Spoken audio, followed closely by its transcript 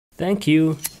Thank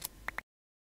you.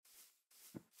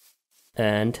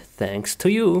 And thanks to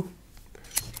you.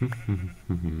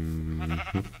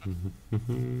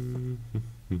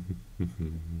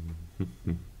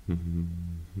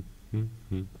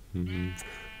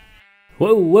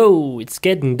 Whoa, whoa, it's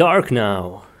getting dark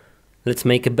now. Let's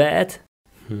make a bed.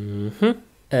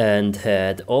 And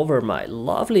head over my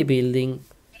lovely building,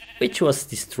 which was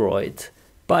destroyed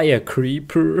by a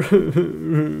creeper.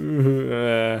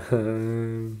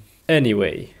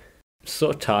 Anyway,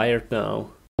 so tired now.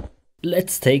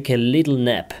 Let's take a little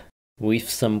nap with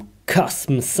some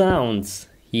custom sounds.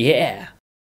 Yeah!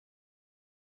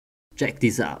 Check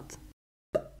this out.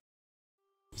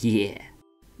 Yeah.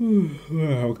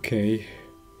 Okay.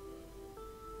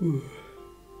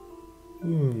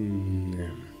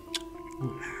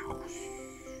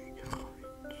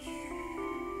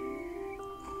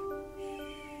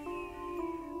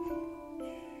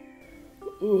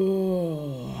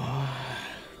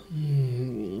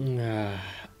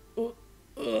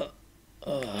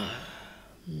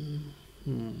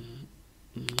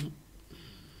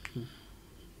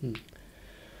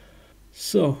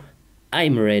 So,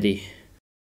 I'm ready.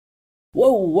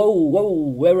 Whoa, whoa, whoa,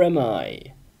 where am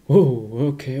I?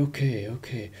 Whoa,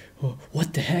 okay. Oh,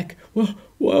 what the heck? Whoa,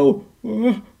 whoa,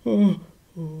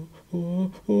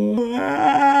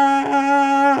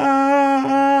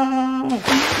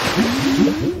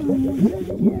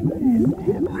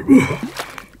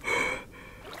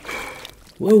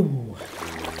 Whoa,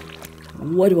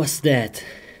 what was that?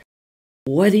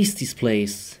 What is this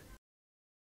place?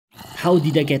 How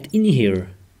did I get in here?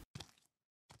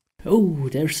 Oh,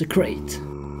 there's a crate.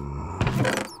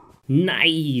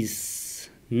 Nice,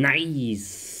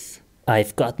 nice.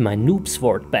 I've got my noob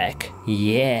sword back.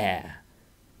 Yeah.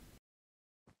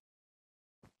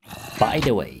 By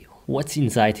the way, what's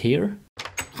inside here?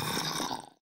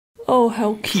 Oh,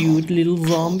 how cute, little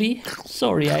zombie.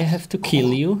 Sorry, I have to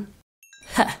kill you.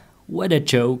 Ha, what a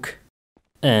joke.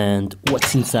 And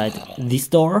what's inside this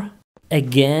door?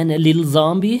 Again a little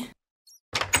zombie?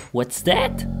 What's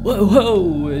that? Whoa,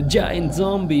 whoa, a giant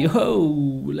zombie,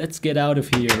 whoa, let's get out of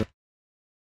here.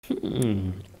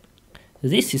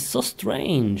 This is so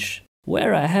strange.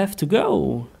 Where I have to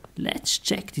go? Let's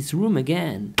check this room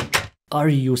again. Are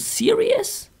you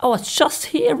serious? I was just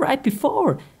here right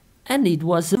before, and it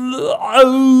was...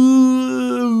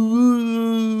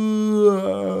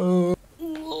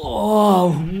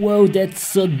 Oh, whoa, that's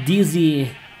so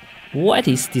dizzy. What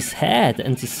is this head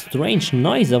and this strange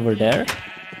noise over there?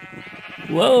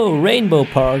 Whoa, rainbow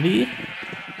party.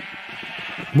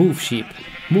 Move, sheep,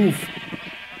 move.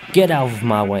 Get out of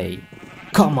my way.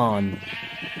 Come on.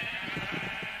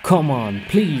 Come on,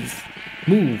 please.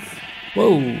 Move.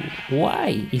 Whoa,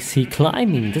 why is he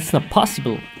climbing? That's not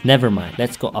possible. Never mind,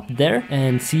 let's go up there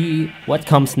and see what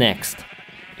comes next.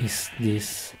 Is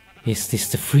this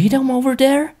the freedom over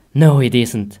there? No, it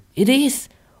isn't. It is.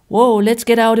 Whoa, let's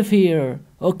get out of here.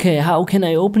 Okay, how can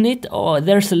I open it? Oh,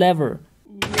 there's a lever.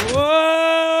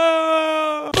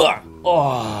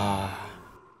 Oh.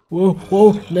 Whoa,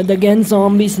 whoa, not again,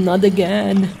 zombies, not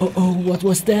again. Oh, what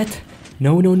was that?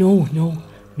 No.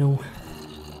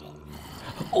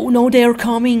 Oh no, they're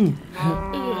coming.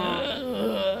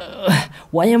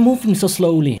 Why am I moving so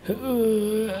slowly?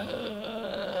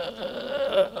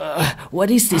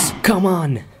 What is this? Come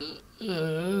on.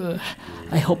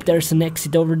 I hope there's an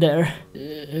exit over there.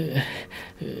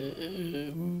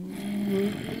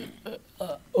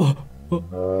 What?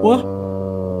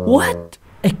 What?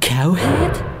 A cow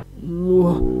head?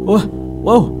 Whoa,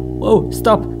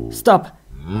 stop.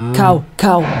 Cow,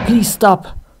 please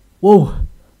stop. Whoa,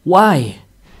 why?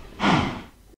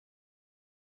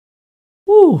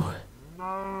 Whew,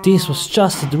 this was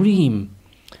just a dream.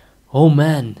 Oh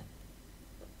man,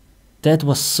 that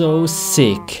was so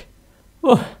sick.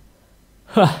 Oh,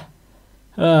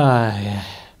 yeah.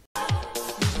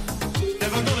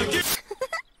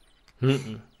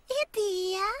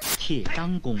 铁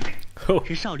章功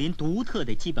是少林独特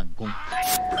的基本功。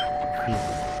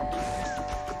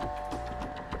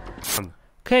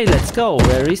Okay, let's go.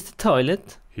 Where is the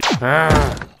toilet?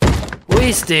 Who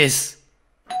is this?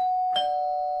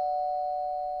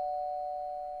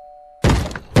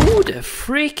 Who the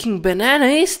freaking banana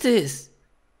is this?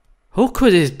 Who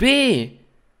could it be?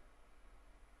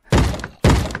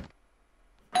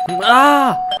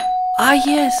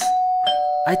 Yes.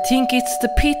 I think it's the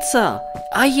pizza.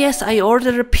 Yes, I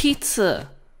ordered a pizza.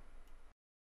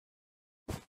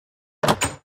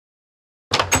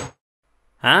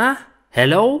 Huh?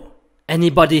 Hello?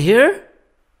 Anybody here?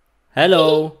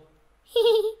 Hello?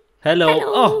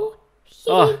 Hello?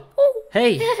 Oh,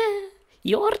 hey.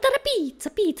 You order a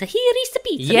pizza, pizza. Here is the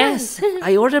pizza. Yes,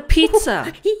 I order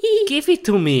pizza. Give it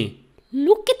to me.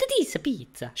 Look at this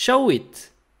pizza. Show it.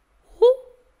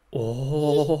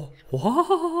 Oh,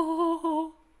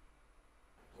 wow.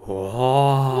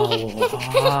 Wow.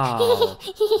 Wow.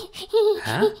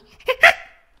 Huh?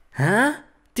 Huh?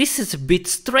 This is a bit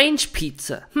strange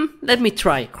pizza. Let me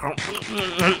try.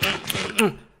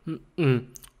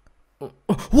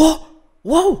 Whoa!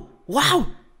 Whoa! Wow!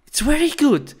 It's very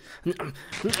good.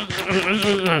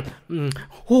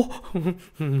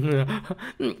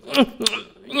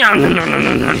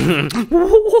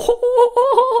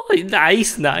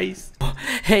 Nice, nice.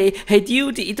 Hey,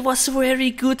 dude, it was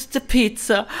very good, the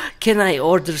pizza. Can I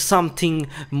order something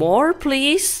more,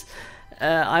 please?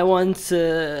 I want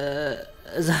the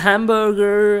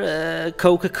hamburger,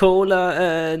 Coca-Cola,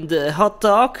 and hot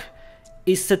dog.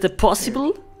 Is that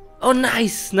possible? Oh,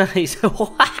 nice, nice.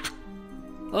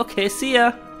 Okay, see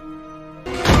ya.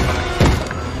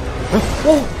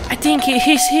 Oh, I think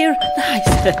he's here. Nice.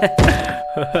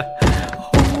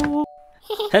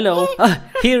 Hello.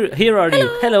 Here are you.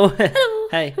 Hello.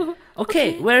 Hey.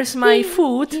 Okay, where's my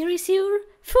food? Here is your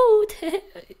food.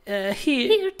 Here.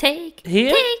 Here, take.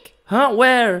 Here? Take. Huh?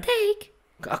 Where? Take.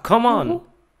 Come on.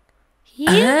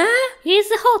 Here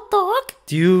is a hot dog.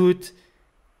 Dude.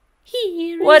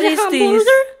 Here What is is a hamburger. this?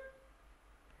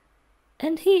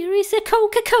 And here is a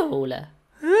Coca-Cola.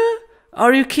 Huh?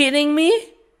 Are you kidding me?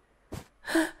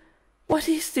 What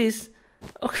is this?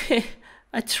 Okay,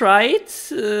 I try it.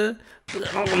 So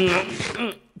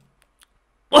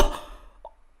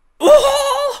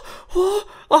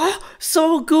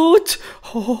good.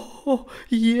 Oh,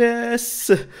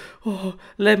 yes. Oh,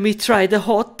 let me try the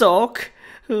hot dog.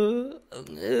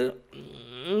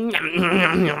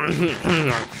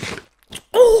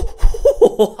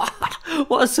 Oh,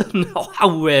 was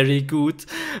very good.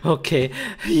 Okay,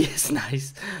 yes,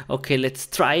 nice. Okay, let's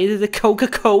try the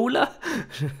Coca-Cola.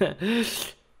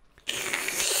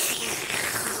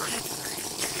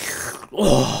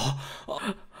 Oh,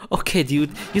 okay,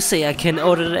 dude. You say I can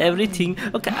order everything.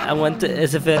 Okay, I want a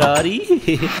Ferrari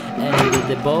and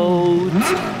the boat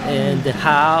and the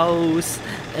house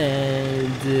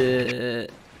and.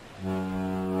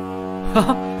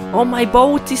 Oh, my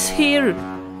boat is here!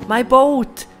 My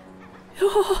boat!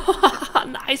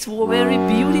 Nice, very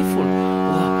beautiful!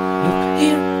 Oh,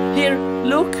 look, here,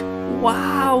 look!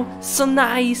 Wow, so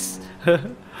nice!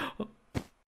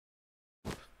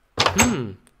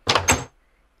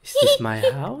 Is this my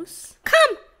house?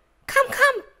 Come!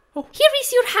 Oh. Here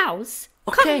is your house.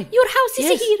 Okay. Come, your house is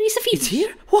Yes. here, is a fish. It's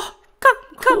here? What? Come.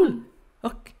 Cool.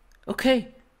 Okay.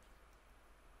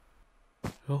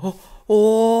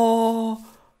 Oh,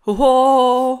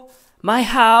 my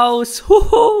house.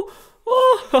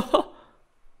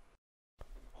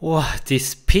 Wow,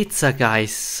 this pizza guy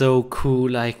is so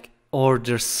cool. I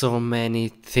order so many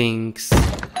things.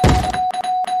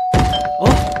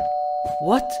 Oh,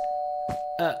 what?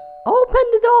 Open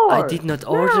the door. I did not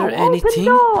order Now, anything.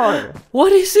 Open door.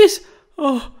 What is this?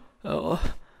 Oh,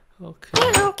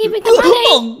 okay. Now, give me the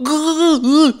money.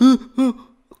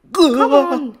 Come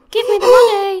on, give me the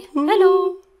money.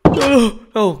 Hello.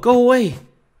 Oh, go away.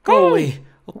 Go away.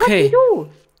 Okay. What do you do?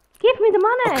 Give me the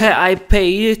money. Okay, I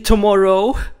pay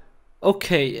tomorrow.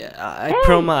 Okay, I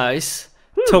promise.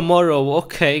 Tomorrow,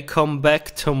 okay, come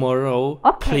back tomorrow,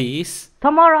 please.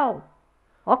 Tomorrow.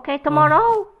 Okay,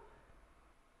 tomorrow.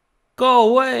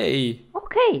 Go away.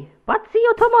 Okay, but see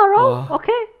you tomorrow.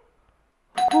 Okay.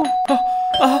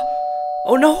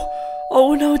 Oh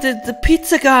no, the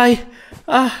pizza guy.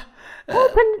 Open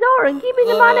the door and give me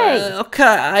the money. Okay,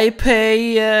 I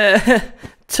pay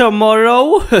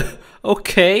tomorrow.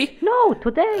 Okay. No,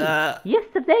 today.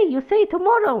 Yesterday you say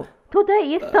tomorrow.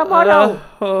 Today is tomorrow.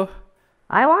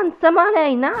 I want the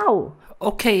money now.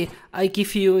 Okay, I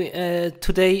give you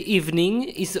today evening.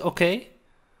 Is okay?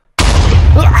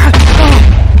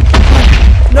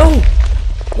 No!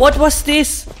 What was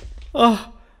this?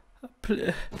 Oh,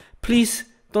 please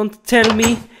don't tell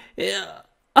me.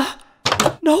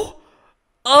 No!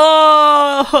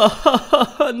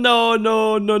 Oh no!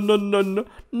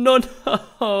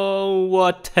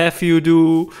 What have you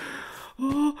do?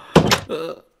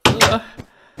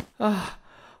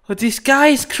 This guy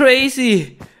is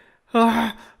crazy.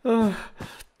 Oh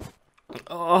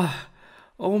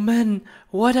man,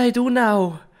 what I do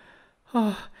now?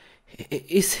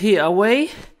 Is he away?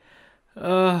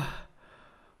 What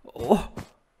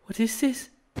is this?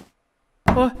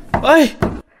 Hey!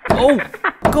 Oh,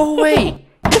 go away!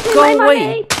 Go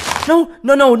away! No,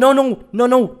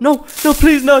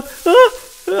 please not!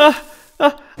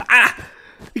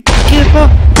 Give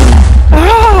up!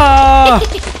 Ah!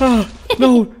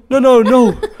 No, no, no,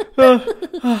 no.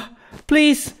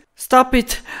 Please, stop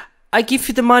it. I give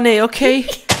you the money, okay?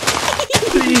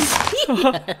 Please,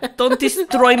 don't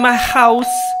destroy my house.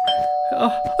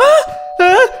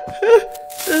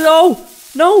 No,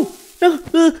 no, no.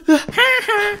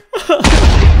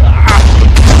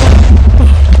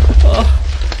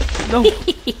 No,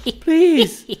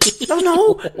 please. No,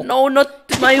 no, no, not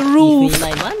my roof. Give me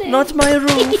my money. Not my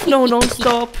roof. No, no,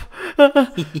 stop. No,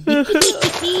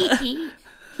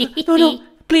 no,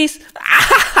 please.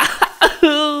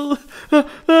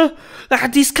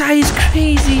 This guy is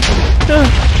crazy.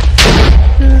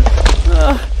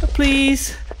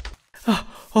 Please.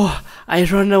 Oh, I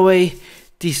run away.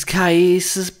 This guy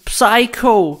is a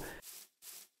psycho.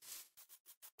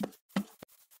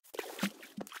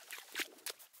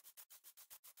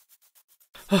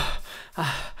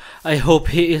 I hope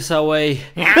he is away.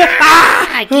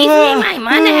 Give me my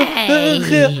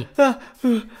money.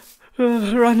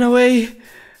 Run away.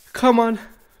 Come on.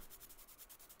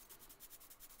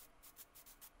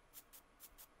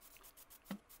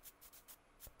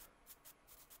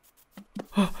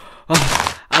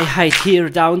 I hide here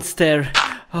downstairs.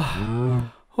 I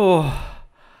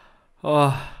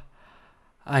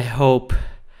hope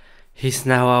he's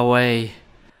now away.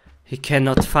 He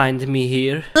cannot find me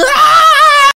here.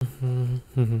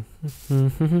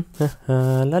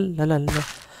 La, la, la, la.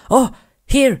 Oh,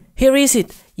 here is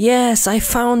it. Yes, I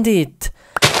found it.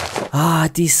 Ah,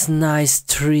 this nice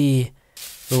tree.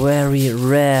 Very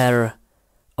rare.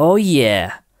 Oh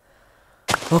yeah.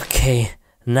 Okay,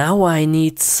 now I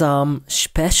need some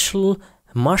special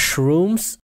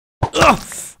mushrooms.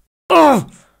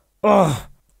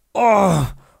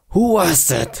 Who was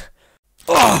that?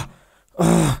 A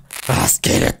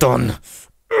skeleton.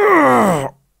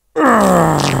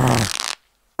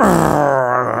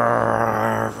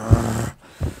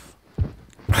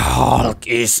 Hulk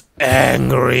is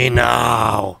angry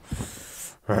now.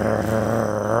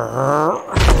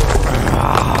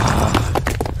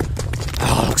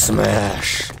 Hulk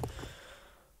smash.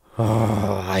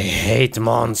 Oh, I hate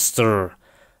monster.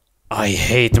 I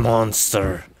hate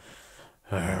monster.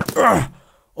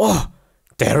 Oh,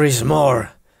 there is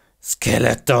more.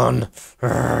 Skeleton.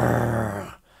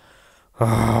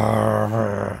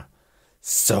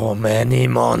 So many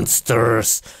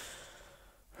monsters.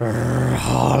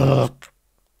 Hulk.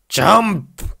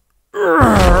 Jump.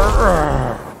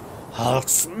 Hulk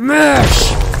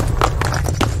smash.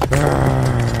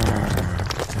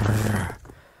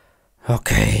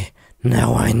 Okay,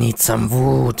 now I need some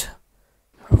wood.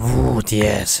 Wood,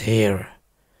 yes, here.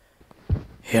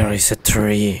 Here is a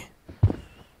tree.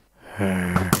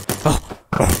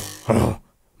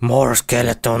 More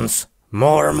skeletons,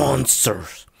 more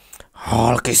monsters.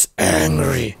 Hulk is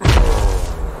angry.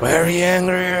 Very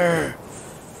angry.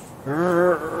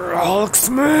 Hulk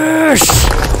smash!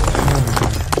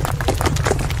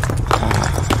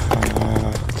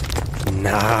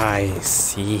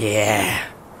 Nice, yeah.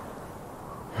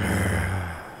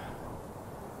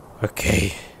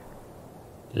 Okay,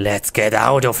 let's get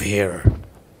out of here.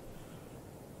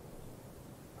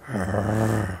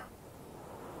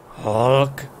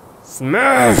 Hulk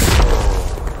smash!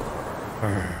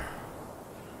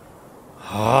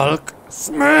 Hulk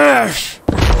smash!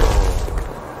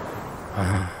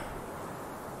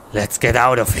 Let's get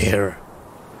out of here.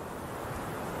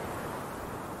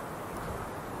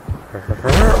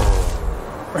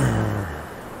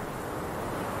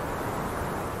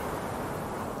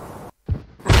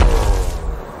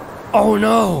 Oh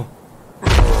no!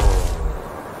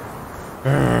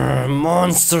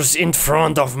 Monsters in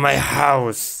front of my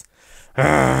house.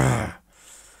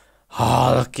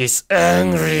 Hulk is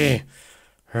angry.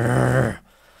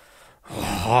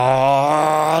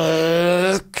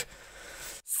 Hulk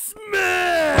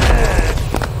smash!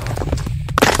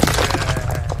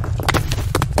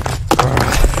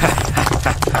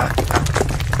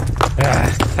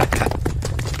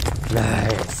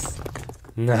 Nice.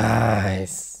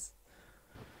 Nice.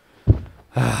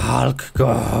 Hulk,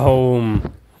 go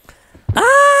home.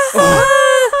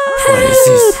 What is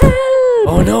this?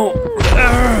 Oh no!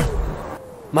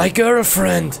 My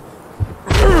girlfriend!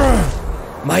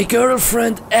 My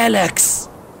girlfriend Alex!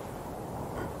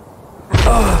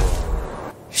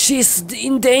 She's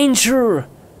in danger!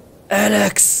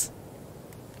 Alex!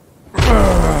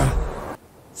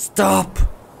 Stop!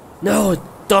 No,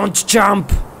 don't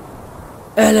jump!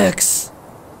 Alex!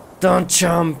 Don't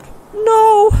jump!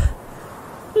 No!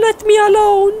 Let me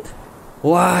alone!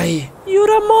 Why?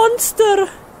 You're a monster!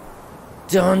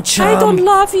 Don't jump! I don't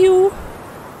love you!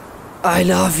 I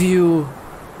love you!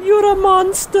 You're a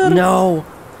monster! No!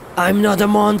 I'm not a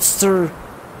monster.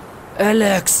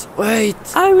 Alex, wait.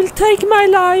 I will take my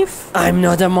life. I'm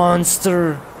not a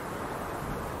monster.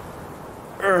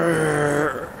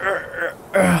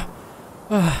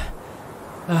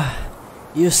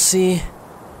 You see,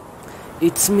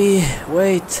 it's me.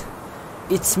 Wait,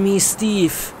 it's me,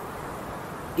 Steve.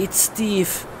 It's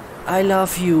Steve. I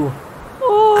love you.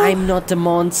 Oh, I'm not a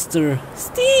monster.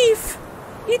 Steve,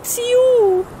 it's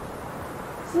you.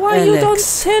 Why Alex. you don't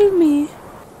tell me?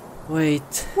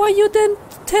 Wait. Why you didn't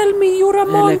tell me you're a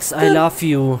Alex, monster? I love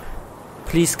you.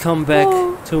 Please come back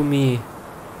Oh. to me.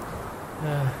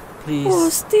 Please. Oh,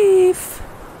 Steve.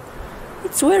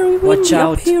 It's very windy Watch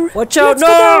out. up here. Watch out. Let's go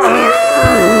No! down.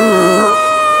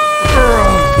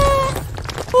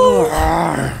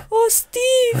 Oh,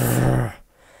 Steve.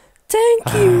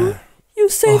 Thank you. You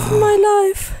saved my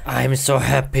life. I'm so Oh,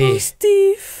 happy.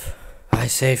 Steve. I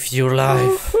saved your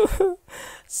life.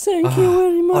 Thank you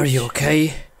very much. Are you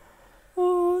okay?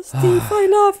 Oh, Steve, I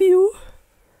love you.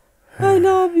 I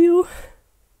love you.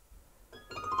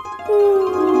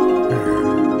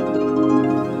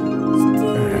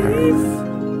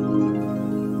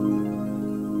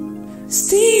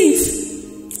 Steve,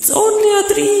 it's only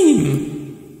a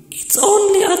dream. It's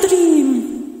only a dream.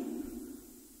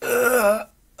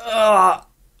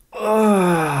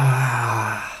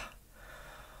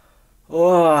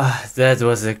 Oh, that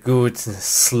was a good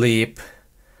sleep.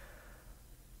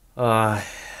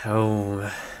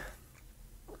 Oh.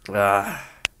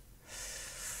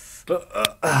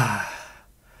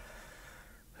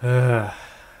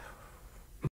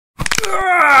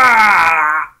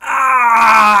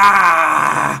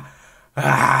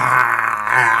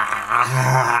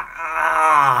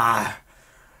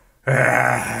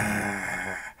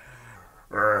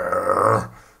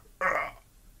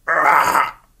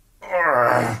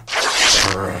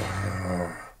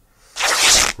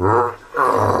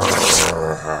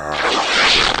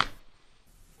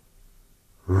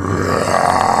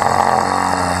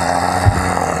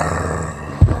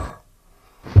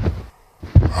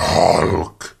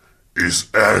 Hulk is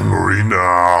angry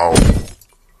now.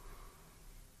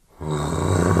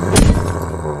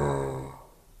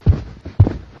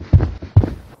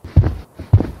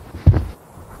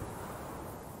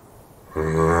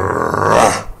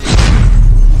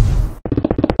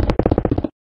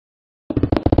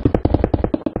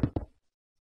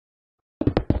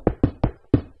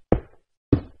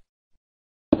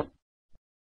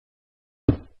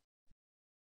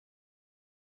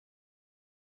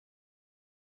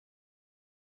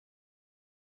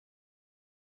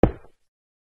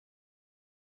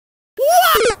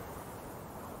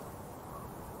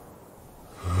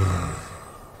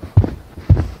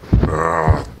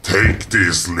 Take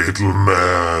this, little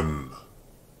man.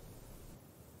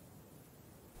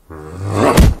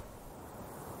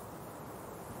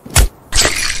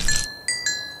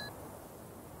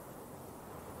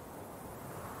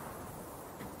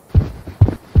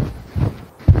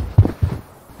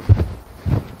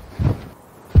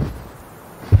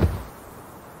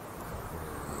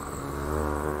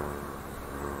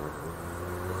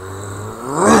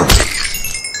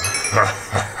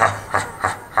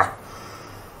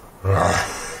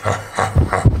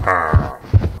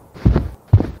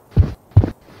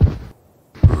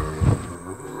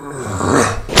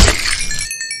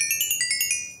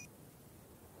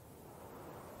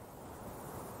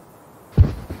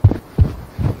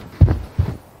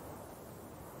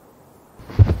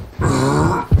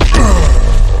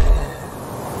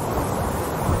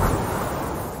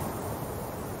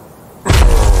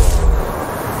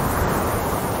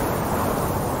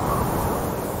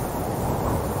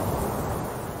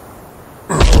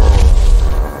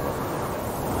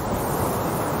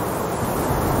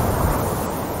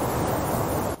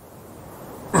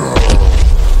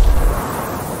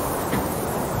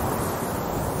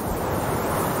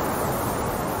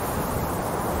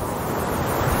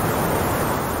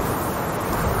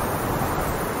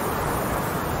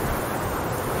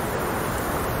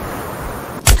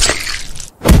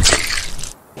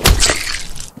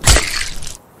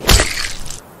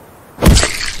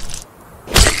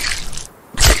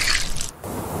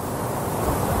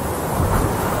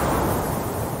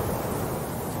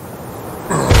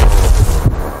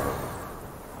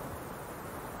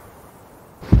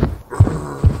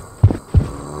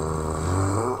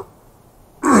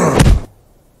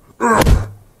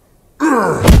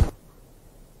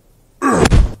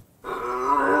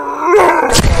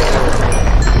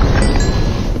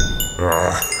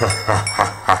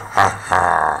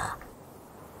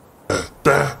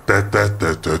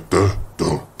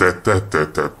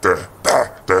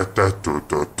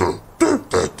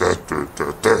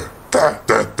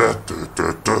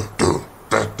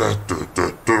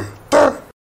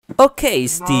 Okay,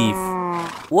 Steve.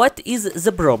 What is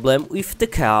the problem with the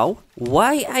cow?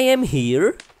 Why I am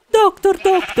here? Doctor,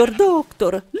 doctor,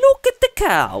 doctor, look at the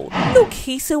cow. Look,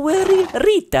 he's a very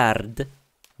retard.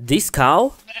 This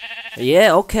cow?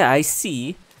 Yeah, okay, I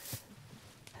see.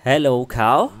 Hello,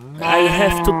 cow. I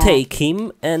have to take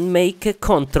him and make a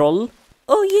control.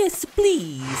 Oh yes,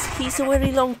 please. He's a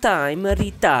very long time a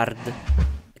retard.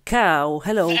 Cow,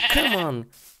 hello, come on.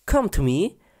 Come to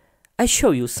me. I show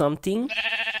you something.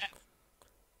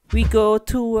 We go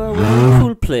to a really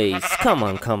cool place. Come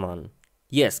on, come on.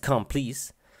 Yes, come,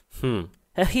 please.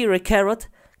 Here a carrot.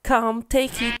 Come,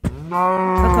 take it.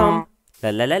 Come. La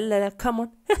la la la. Come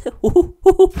on.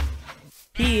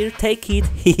 Here, take it.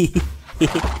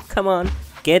 Come on,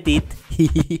 get it.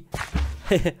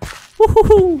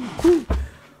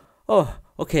 Oh,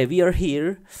 okay, we are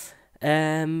here.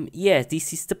 Yeah,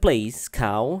 this is the place,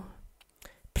 cow.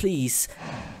 Please,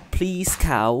 please,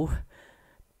 cow.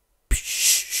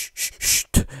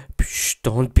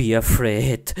 Don't be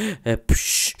afraid.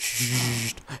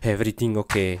 Everything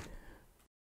okay.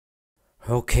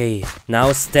 Okay,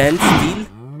 now stand still.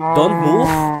 Don't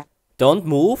move. Don't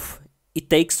move. It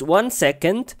takes 1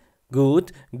 second.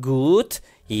 Good, good.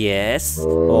 Yes.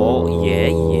 Oh, yeah,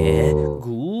 yeah.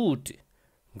 Good.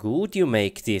 Good, you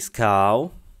make this,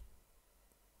 cow.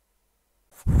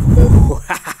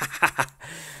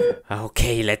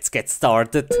 Okay, let's get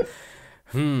started.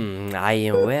 I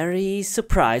am very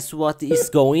surprised what is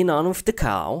going on with the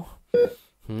cow.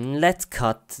 Let's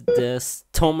cut the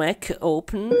stomach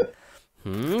open.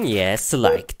 Yes,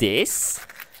 like this.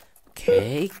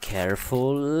 Okay,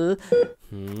 careful.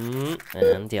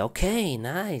 And yeah, okay,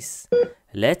 nice.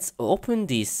 Let's open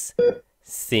this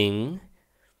thing.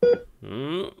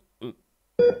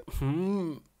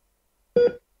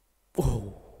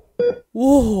 Oh.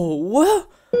 Whoa,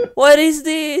 what is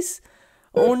this?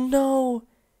 Oh no,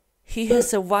 he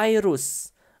has a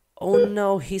virus. Oh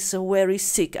no, he's very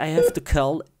sick. I have to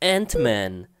call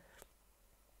Ant-Man.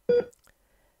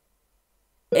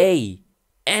 Hey,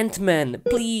 Ant-Man,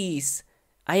 please.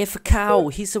 I have a cow.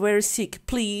 He's very sick.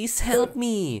 Please help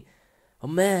me. Oh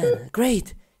man,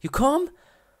 great. You come?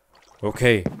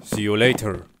 Okay, see you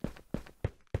later.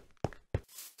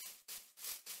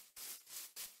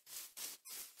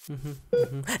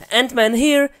 Ant-Man,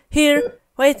 here.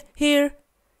 Wait, here.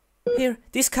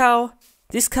 This cow.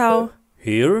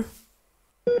 Here?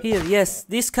 Here, yes,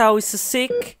 this cow is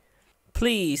sick.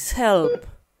 Please help.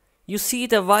 You see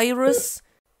the virus?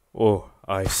 Oh,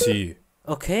 I see.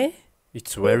 Okay.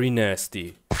 It's very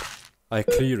nasty. I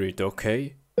clear it,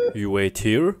 okay? You wait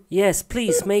here? Yes,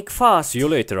 please make fast. See you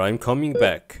later, I'm coming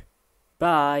back.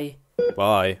 Bye.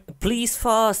 Bye. Please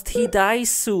fast, he dies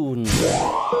soon.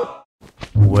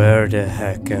 Where the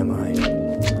heck am I?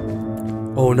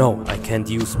 Oh no, I can't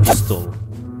use pistol.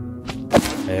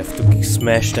 I have to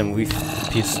smash them with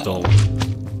pistol.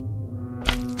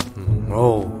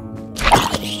 Oh.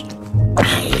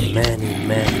 Many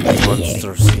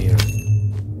monsters here.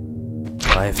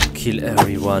 I have to kill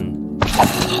everyone.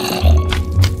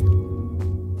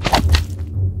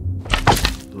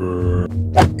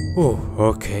 Oh,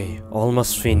 okay,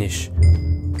 almost finished.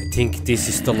 I think this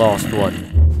is the last one.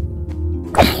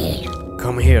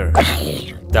 Come here.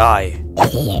 Die.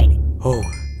 Oh,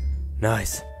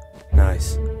 nice.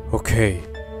 Okay.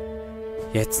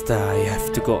 Jetzt I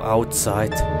have to go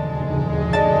outside.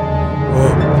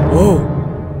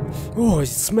 Oh, it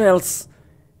smells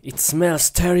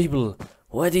terrible.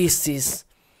 What is this?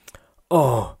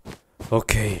 Oh,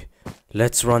 okay.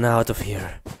 Let's run out of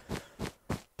here.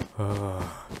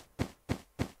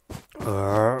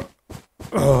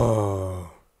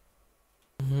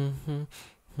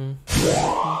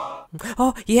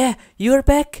 Oh, yeah, you're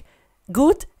back.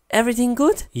 Good? Everything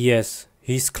good? Yes,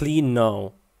 he's clean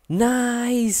now.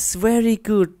 Nice, very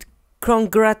good.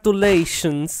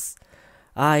 Congratulations.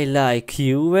 I like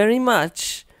you very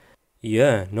much.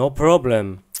 Yeah, no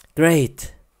problem.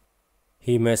 Great.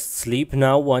 He must sleep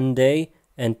now one day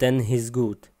and then he's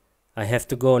good. I have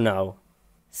to go now.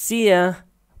 See ya.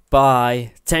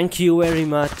 Bye. Thank you very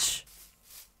much.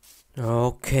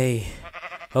 Okay,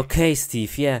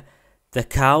 Steve, yeah. The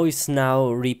cow is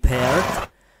now repaired.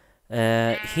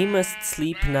 He must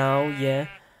sleep now, yeah.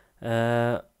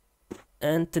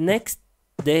 And the next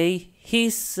day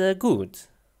he's good.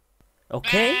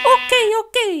 Okay?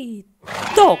 Okay.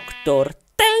 Doctor,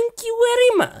 thank you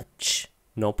very much.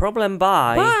 No problem,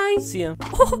 bye. Bye. See ya.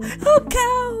 Oh,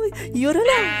 cow, you're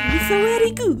alive,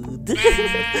 very good.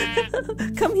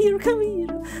 Come here.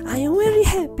 I am very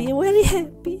happy. You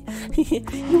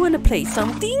wanna play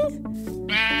something?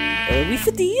 With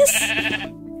this?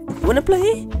 Wanna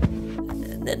play?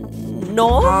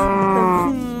 No?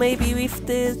 Maybe with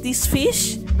this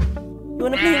fish? You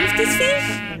wanna play with this fish?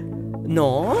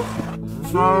 No?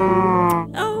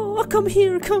 Oh, come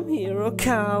here, oh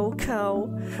cow.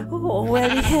 Oh,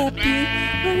 very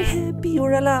happy,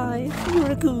 you're alive,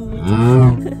 you're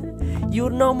good.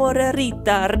 You're no more a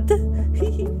retard.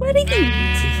 Very good.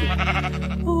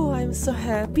 Oh, I'm so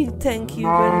happy, thank you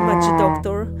very much,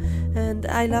 doctor. And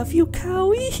I love you,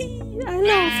 cow. I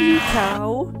love you,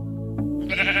 cow.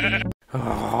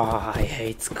 Oh, I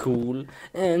hate school.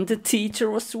 And the teacher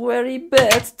was very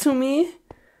bad to me.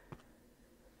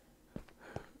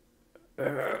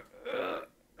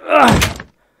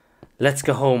 Let's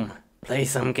go home, play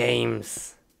some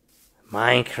games.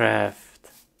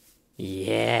 Minecraft.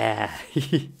 Yeah.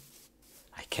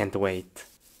 I can't wait.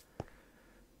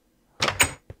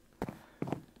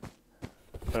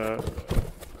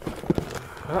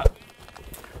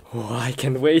 Oh, I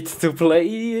can't wait to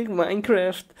play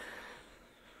Minecraft.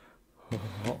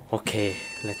 Okay,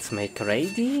 let's make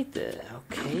ready.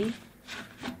 Okay.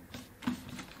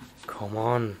 Come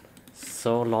on.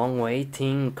 So long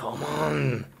waiting. Come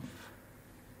on.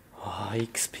 Oh,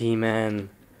 XP, man.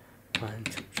 1,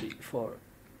 2, 3, 4,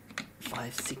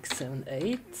 5, 6, 7,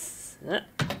 8.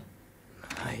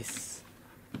 Nice.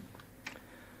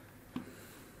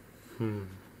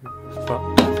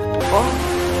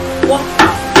 What?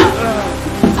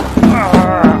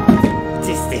 What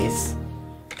is this?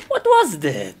 What was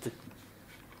that?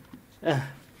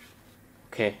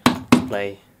 Okay,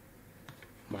 play.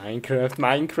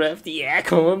 Minecraft. Yeah,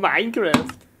 come on,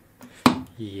 Minecraft.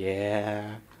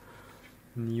 Yeah.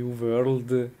 New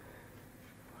world.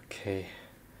 Okay.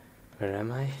 Where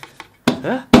am I?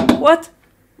 Huh? What?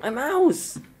 My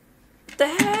mouse! What the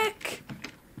heck?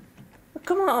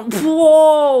 Come on!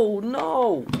 Whoa!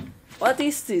 No! What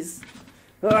is this?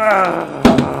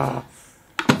 Wow!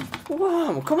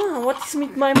 Come on! What is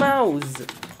with my mouse?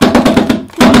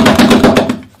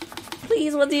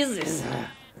 Please, what is this?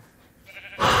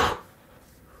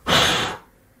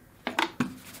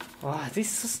 Oh, this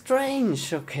is so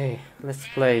strange. Okay, let's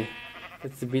play.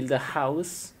 Let's build a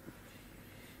house.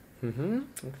 We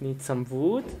need some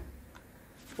wood.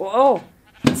 Oh,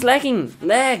 it's lagging.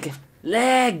 Lag.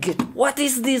 What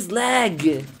is this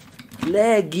lag?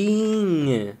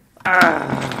 Lagging.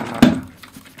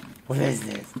 What is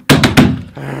this?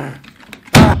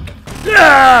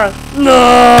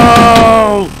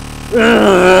 No!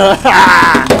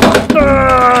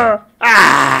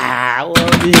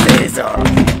 What is this?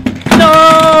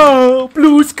 No!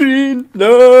 Blue screen!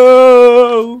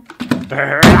 No!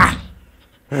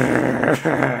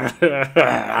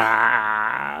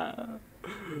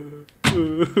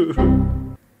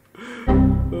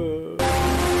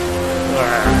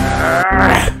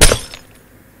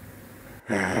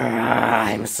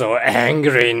 I'm so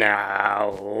angry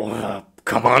now.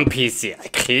 Come on, PC, I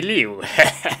kill you.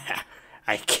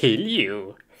 I kill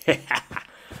you.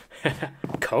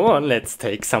 Come on, let's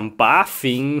take some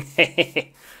bathing.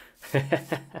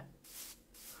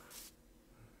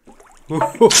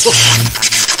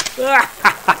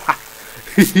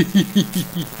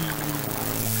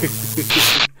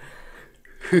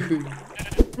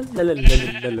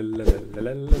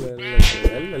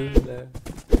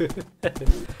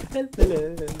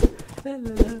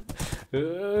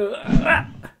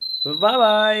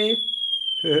 Bye-bye.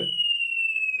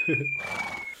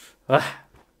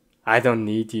 I don't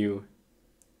need you.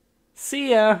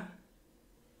 See ya.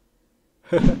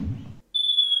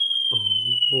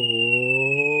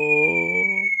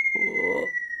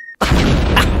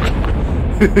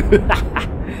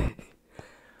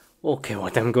 Okay,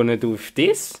 what I'm gonna do with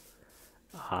this?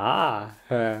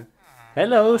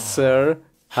 Hello, sir.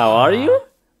 How are you?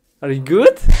 Are you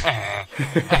good?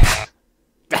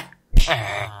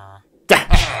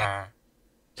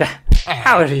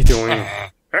 How are you doing?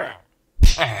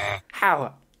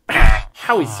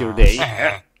 How is your day?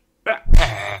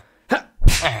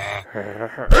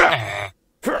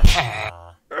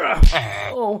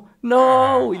 Oh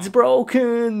no, it's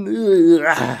broken.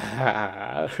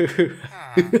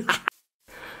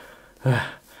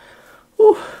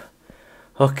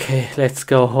 Okay, let's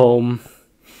go home.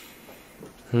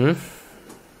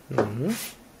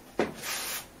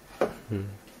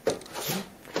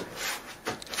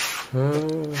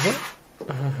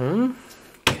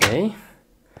 Okay.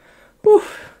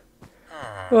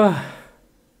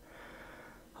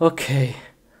 Okay.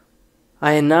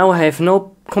 I now have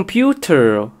no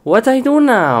computer. What I do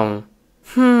now?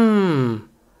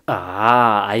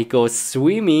 I go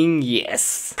swimming,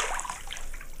 yes.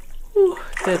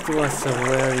 That was a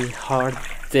very hard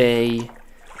day.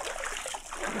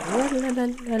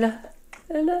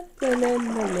 La la la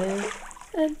la la.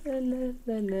 La la la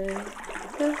la la.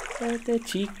 The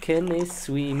chicken is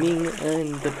swimming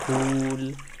in the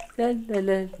pool. La la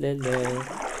la la la.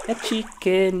 A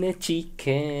chicken, a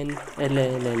chicken. La la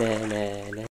la la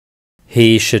la.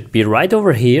 He should be right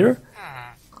over here.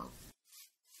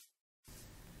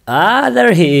 Ah,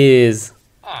 there he is.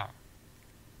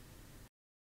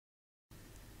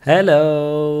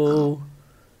 Hello.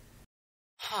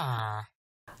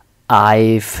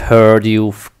 I've heard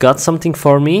you've got something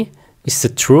for me. Is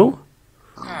it true?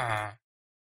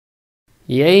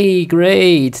 Yay,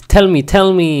 great. Tell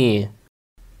me.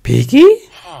 Piggy?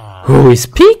 Who is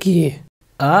Piggy?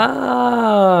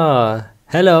 Ah,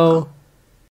 hello.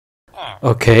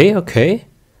 Okay.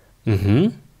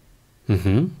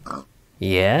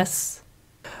 Yes.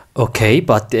 Okay,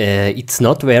 but it's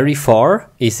not very far,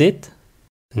 is it?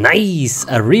 Nice,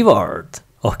 a reward.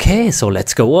 Okay, so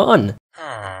let's go on.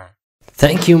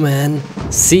 Thank you, man.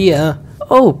 See ya.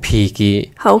 Oh,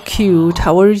 Piggy, how cute.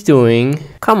 How are you doing?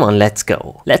 Come on, let's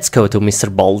go. Let's go to Mr.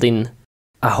 Baldin.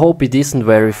 I hope it isn't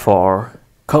very far.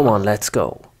 Come on, let's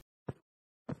go.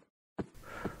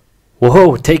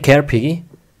 Whoa, take care, Piggy.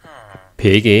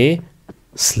 Piggy,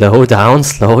 slow down.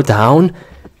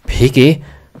 Piggy,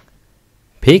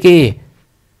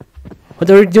 what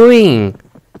are you doing?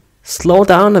 Slow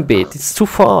down a bit, it's too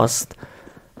fast.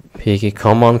 Piggy,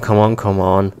 come on.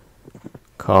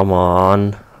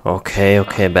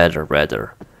 Okay,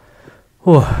 better.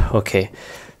 Whew, okay,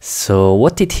 so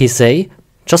what did he say?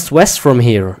 Just west from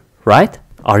here, right?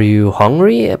 Are you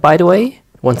hungry, by the way?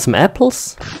 Want some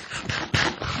apples?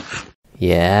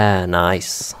 Yeah,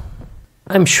 nice.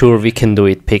 I'm sure we can do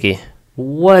it, Piggy.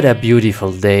 What a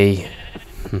beautiful day.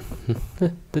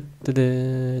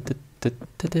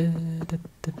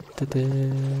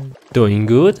 Doing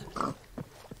good?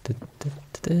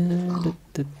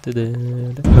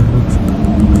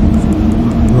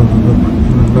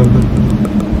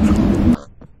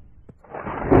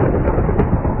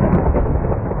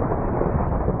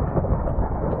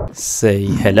 Say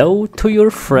hello to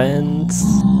your friends.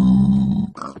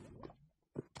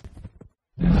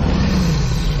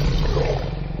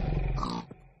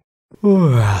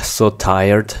 So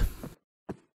tired.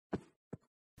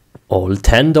 Old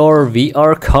Tendor, we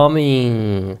are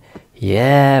coming.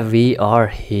 Yeah, we are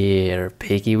here.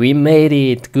 Piggy, we made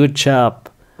it. Good job.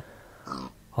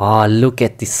 Oh, look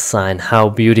at this sign. How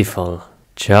beautiful.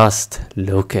 Just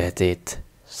look at it.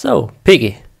 So,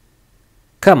 Piggy,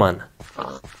 come on.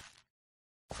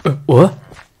 What?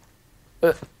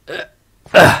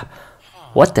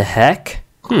 What the heck?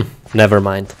 Never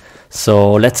mind.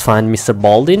 So let's find Mr.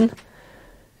 Baldin.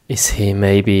 Is he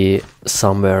maybe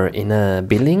somewhere in a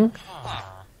building?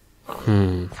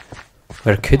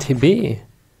 Where could he be?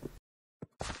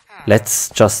 Let's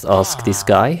just ask this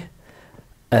guy.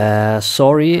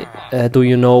 Sorry, do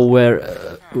you know where...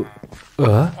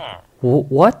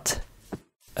 what?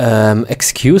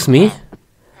 Excuse me?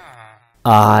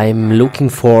 I'm looking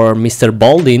for Mr.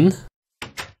 Baldin.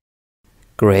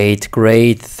 Great,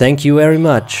 thank you very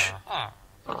much.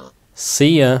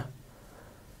 See ya.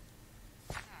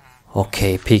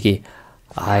 Okay, Piggy,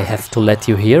 I have to let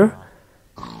you here.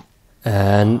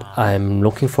 And I'm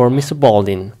looking for Mr.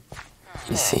 Baldin.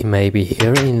 Is he maybe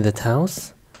here in that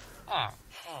house?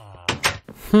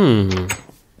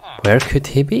 Where could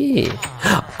he be?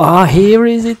 Ah, here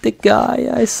is it, the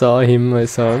guy. I saw him.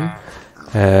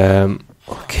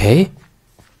 Okay.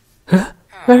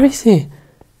 Where is he?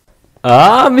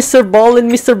 Ah, Mr.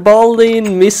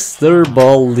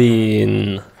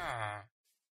 Baldin.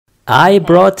 I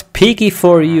brought Piggy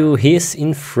for you. He's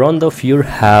in front of your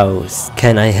house.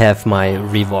 Can I have my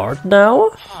reward now?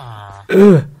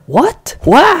 What?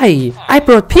 Why? I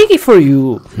brought Piggy for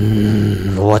you.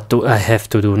 What do I have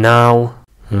to do now?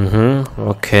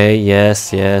 Okay,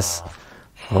 yes.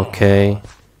 Okay,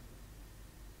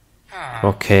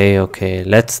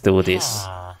 let's do this.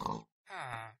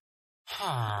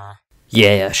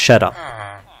 Yeah, shut up.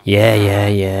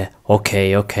 Yeah.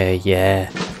 Okay, yeah.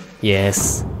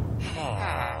 Yes.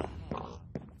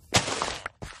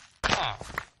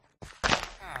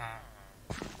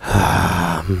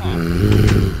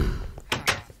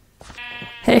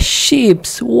 Hey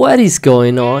sheeps, what is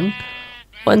going on?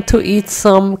 Want to eat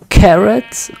some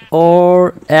carrots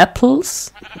or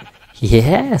apples?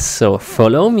 Yeah, so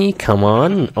follow me, come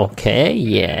on. Okay,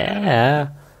 yeah.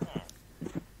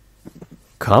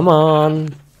 Come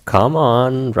on,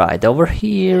 right over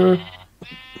here.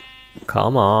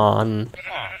 Come on.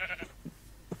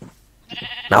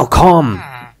 Now come.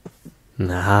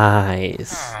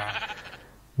 Nice.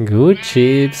 Good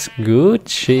chips.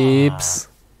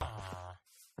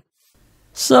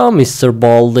 So, Mr.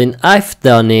 Baldwin, I've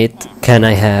done it. Can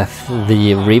I have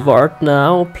the reward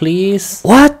now, please?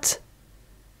 What?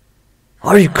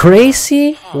 Are you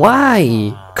crazy?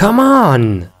 Why? Come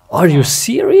on! Are you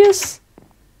serious?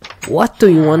 What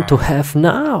do you want to have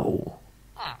now?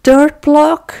 Dirt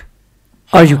block?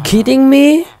 Are you kidding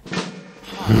me?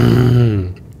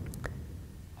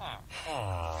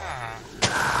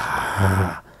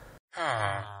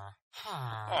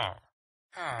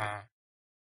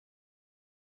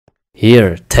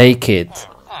 Here, take it.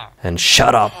 And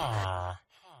shut up.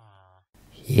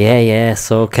 Yeah,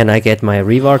 so can I get my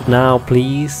reward now,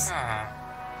 please?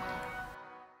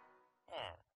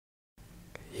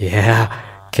 Yeah,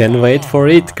 can wait for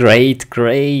it.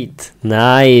 Great.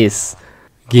 Nice.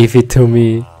 Give it to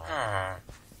me.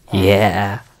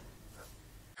 Yeah.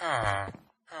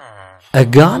 A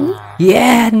gun?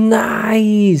 Yeah,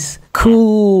 nice.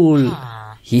 Cool.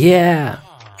 Yeah.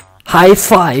 High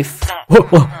five.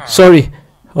 Oh, sorry.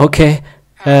 Okay.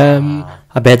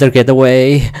 I better get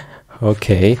away.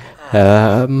 Okay.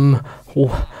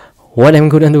 What I'm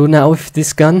gonna do now with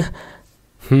this gun?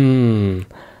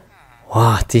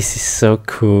 Wow, this is so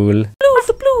cool.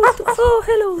 Pluto. Oh,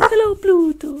 hello,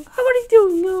 Pluto. How are you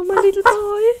doing, oh, my little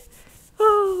boy?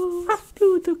 Oh,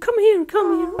 Pluto, come here.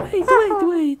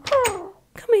 Wait.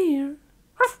 Come here.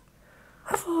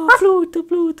 Oh,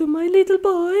 Pluto, my little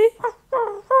boy.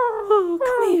 Oh,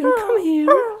 come here.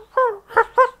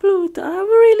 Pluto, I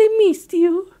really missed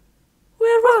you.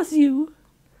 Where was you?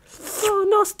 Oh,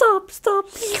 no, stop,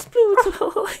 please, Pluto.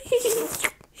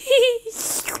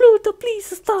 Pluto,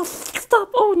 please, stop.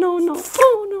 Oh, no.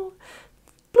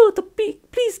 Pluto,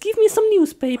 please give me some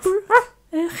newspaper.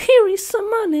 Here is some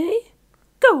money.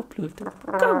 Go, Pluto,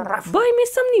 go. Buy me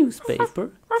some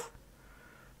newspaper.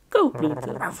 Go,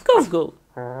 Pluto, go.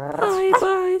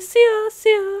 Bye. See ya.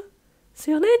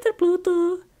 See you later,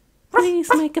 Pluto. Please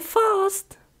make it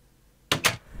fast.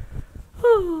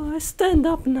 Oh, I stand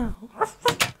up now.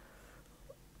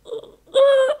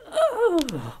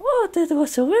 Oh, that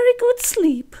was a very good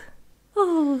sleep.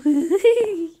 Oh,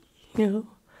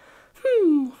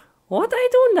 what I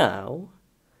do now?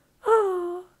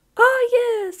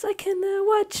 Yes, I can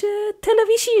watch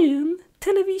television.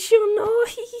 Oh,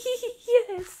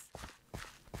 yes.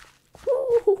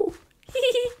 Oh,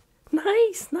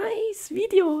 nice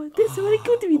video. This is a very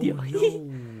good video.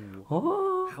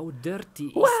 Oh, how dirty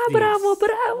is wow, this?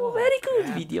 bravo. Very good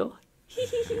video.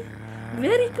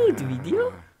 Very good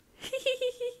video.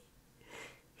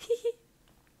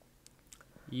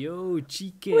 Yo,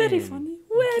 chicken. Very funny.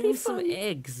 Give me some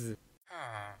eggs.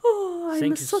 Oh, I'm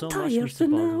Thank you so so much, tired Mr.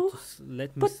 now. Baldwin.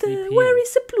 Let me But sleep here. where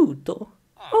is Pluto?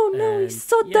 Oh no, it's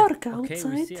so yeah, dark okay,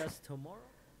 outside. we'll see us tomorrow.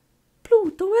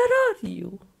 Pluto, where are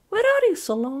you? Where are you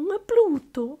so long,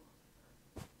 Pluto?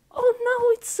 Oh no,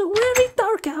 it's very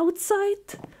dark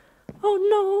outside. Oh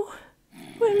no,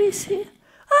 where is he?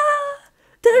 Ah,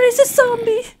 there is a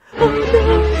zombie. Oh no.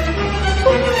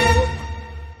 Oh.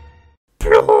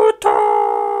 Pluto!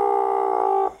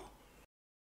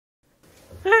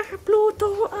 Pluto,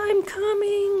 I'm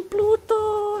coming.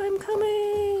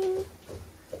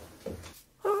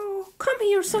 Oh, come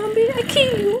here, zombie. I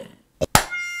kill you.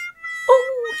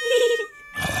 Oh,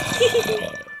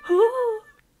 oh.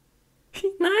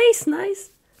 Nice.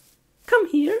 Come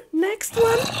here. Next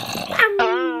one.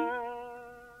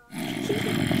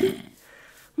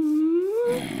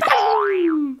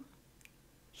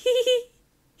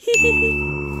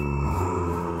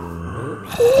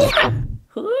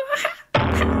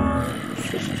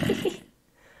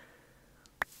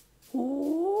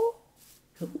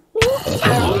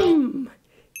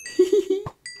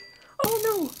 Oh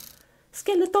no,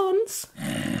 skeletons.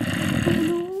 Oh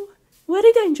no,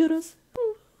 very dangerous.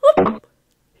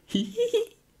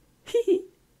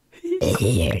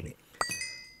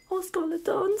 Oh,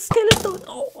 skeleton.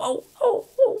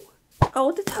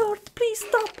 Oh, that hurt. Please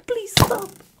stop.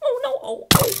 Oh no.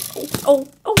 Oh.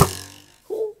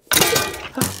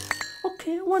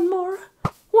 Okay, one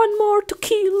more to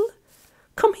kill.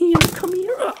 Come here.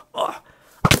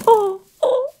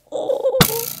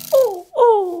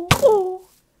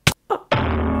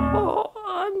 Oh,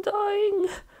 I'm dying.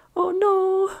 Oh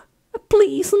no,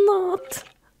 please not.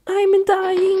 I'm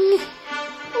dying.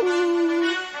 Oh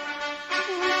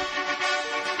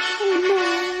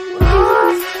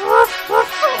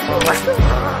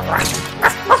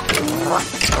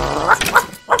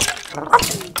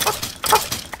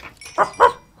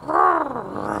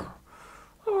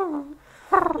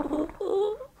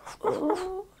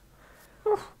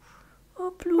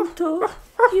Oh, Pluto,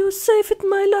 you saved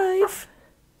my life.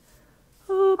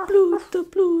 Oh,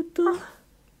 Pluto.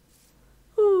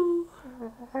 Oh.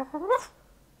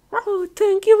 Oh,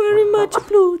 thank you very much,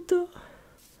 Pluto.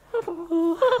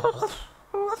 Oh,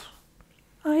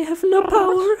 I have no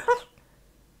power.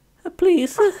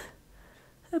 Please,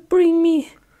 bring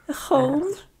me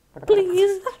home.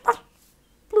 Please.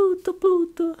 Pluto,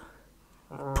 Pluto.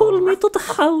 Pull me to the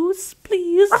house,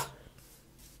 please.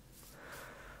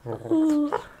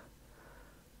 Oh.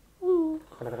 Oh.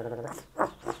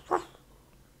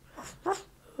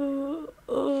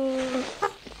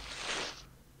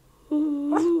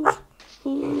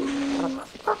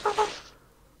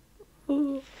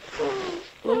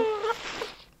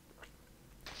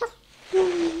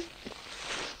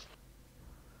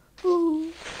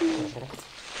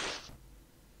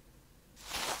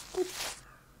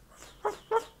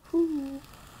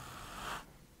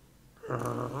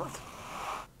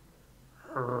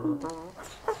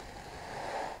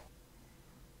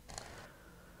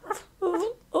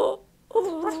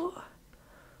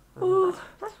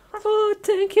 Oh,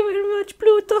 thank you very much,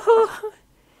 Pluto. Oh,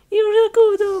 you're so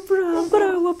good. Oh, bravo,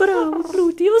 bravo, bravo,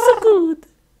 Pluto. You're so good.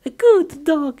 A good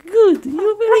dog. Good.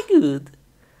 You're very good.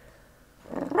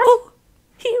 Oh,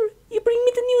 here. You bring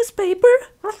me the newspaper.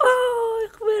 Oh,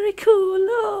 very cool.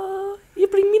 Oh, you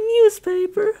bring me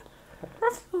newspaper.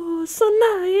 Oh, so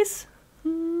nice.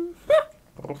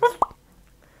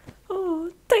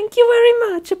 Oh, thank you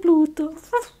very much, Pluto.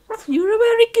 You're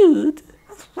very good.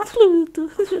 Pluto.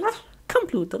 Come,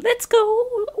 Pluto, let's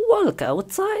go walk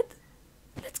outside.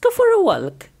 Let's go for a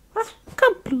walk.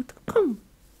 Come, Pluto, come.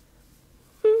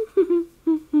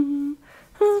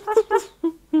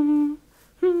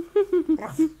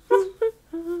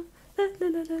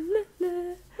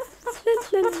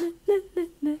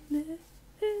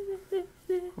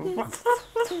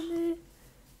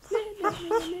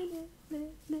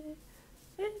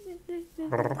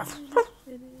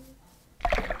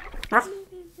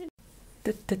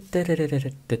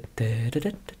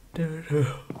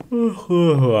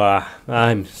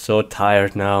 I'm so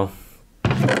tired now.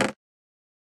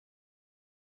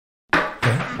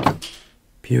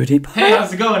 PewDiePie? Hey,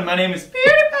 how's it going? My name is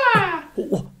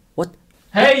PewDiePie! What?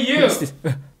 Hey, you! What's this?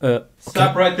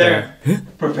 Stop right there.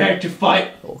 Prepare to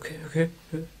fight. Okay, okay.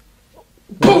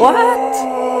 What?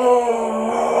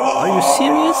 Are you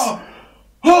serious?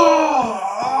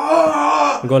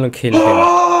 I'm gonna kill him.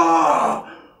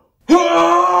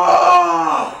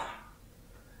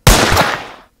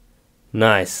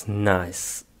 Nice,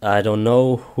 nice. I don't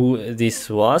know who this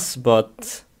was,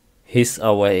 but he's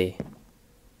away.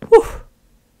 Whew.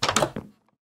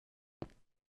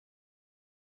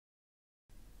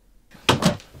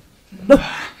 No,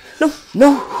 no,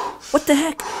 no! What the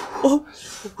heck? Oh,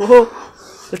 oh,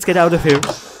 let's get out of here.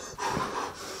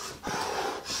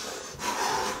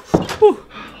 Whew.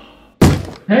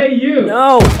 Hey, you!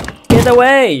 No! Get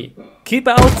away! Keep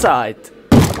outside!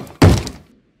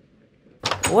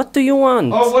 What do you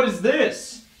want? Oh, what is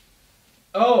this?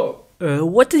 Oh,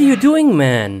 what are you doing,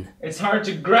 man? it's hard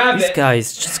to grab This it. guy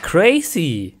is just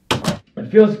crazy. It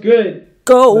feels good.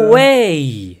 Go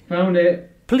away! Found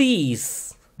it.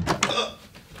 Please!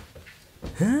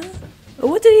 Huh?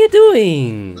 What are you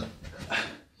doing?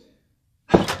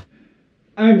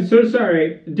 I'm so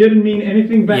sorry. Didn't mean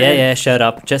anything bad. Yeah, shut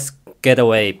up. Just get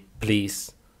away,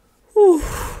 please. Whew.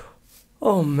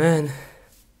 Oh man.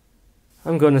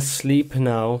 I'm gonna sleep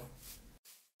now.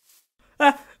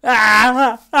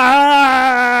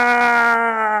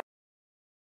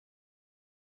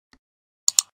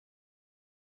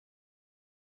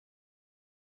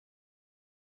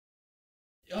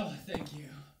 Oh, thank you.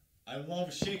 I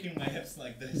love shaking my hips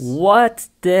like this. What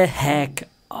the heck?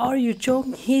 Are you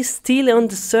joking? He's still on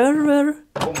the server?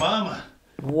 Oh, mama.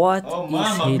 What Oh, is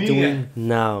Mamma he Mia. doing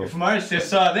now? If Marcia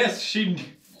saw this, she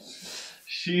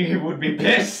would be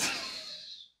pissed.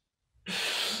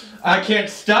 I can't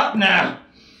stop now.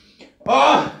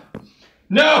 Oh,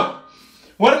 no.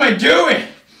 What am I doing?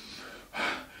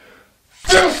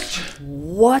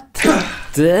 What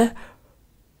the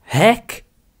heck?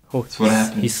 Oh, That's what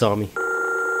happened. He saw me.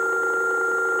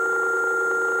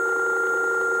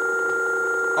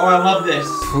 Oh, I love this.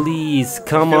 Please,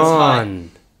 come feels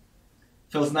on.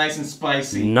 Feels nice and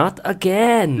spicy. Not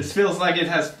again. This feels like it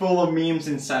has full of memes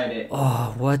inside it.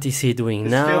 Oh, what is he doing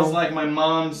This now? feels like my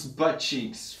mom's butt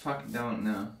cheeks. Fuck, don't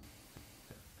know.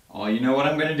 Oh, you know what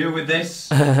I'm gonna do with this?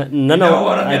 No, know no,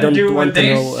 what I'm I gonna don't do want with to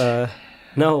this? know.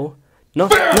 No, no,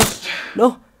 First!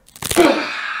 no,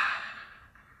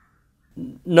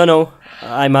 no, no,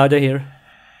 I'm out of here.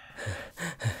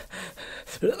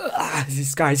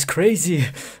 This guy's crazy.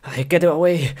 I get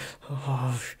away.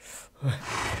 Oh,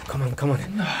 come on, come on.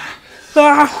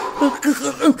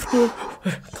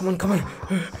 Come on, come on.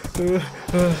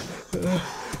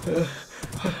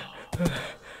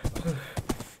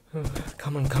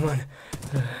 Come on, come on.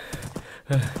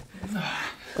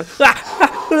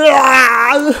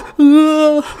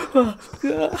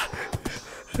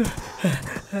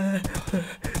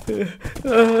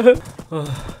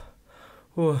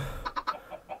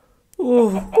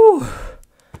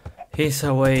 He's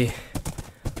away.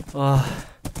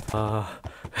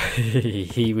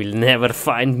 He will never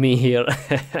find me here.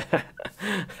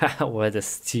 What a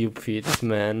stupid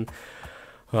man.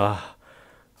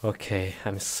 Okay,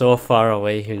 I'm so far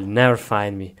away, he'll never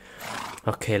find me.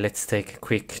 Okay, let's take a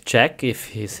quick check if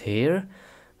he's here.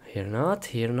 Here not,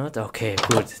 here not. Okay,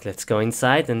 good. Let's go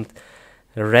inside and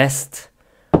rest.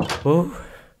 Oh,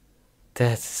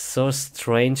 that's so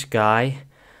strange guy.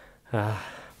 Oh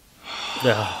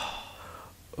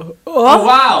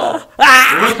wow!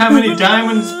 Look how many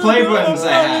diamonds play buttons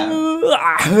I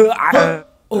have.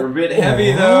 They're a bit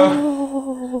heavy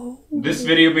though. This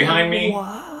video behind me.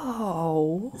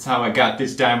 Wow. That's how I got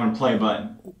this diamond play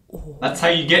button. That's how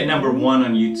you get #1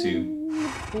 on YouTube.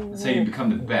 That's how you become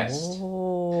the best.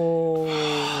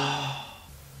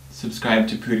 Subscribe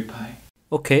to PewDiePie.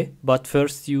 Okay, but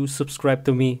first you subscribe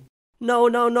to me. No,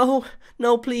 no, no,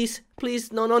 no, please,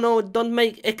 please, no, no, no, don't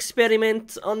make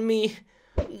experiments on me.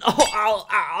 Oh, ow,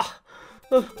 ow.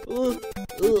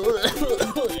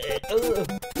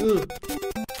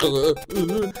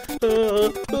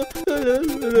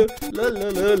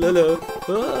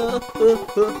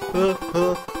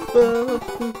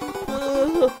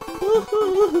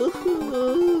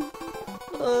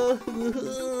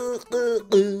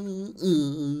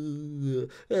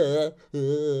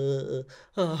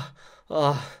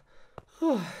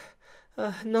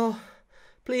 No,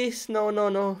 please, no, no,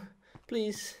 no,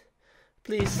 please,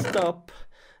 please stop.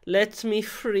 Let me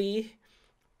free.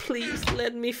 Please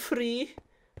let me free.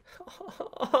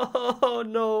 Oh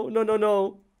no, no, no,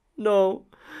 no, no,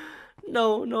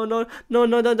 no, no, no, no,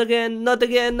 no, not again, not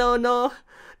again, no, no,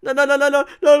 no, no, no, no, no,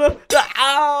 no, no.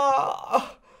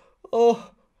 Ah!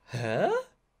 Oh, huh?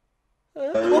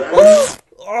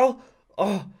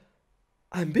 Oh,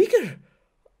 I'm bigger.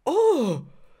 Oh,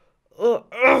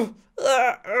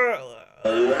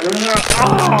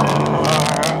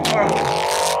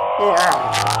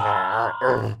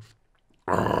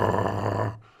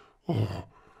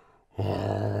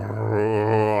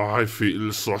 I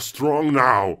feel so strong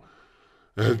now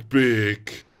and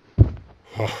big.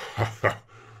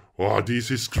 Oh,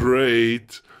 this is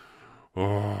great.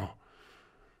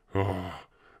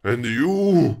 And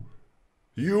you,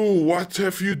 what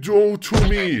have you done to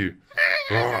me?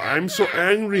 I'm so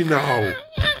angry now.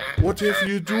 What have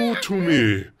you done to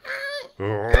me?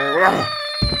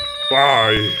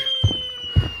 Bye.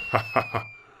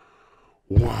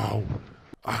 Wow,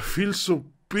 I feel so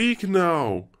big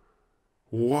now.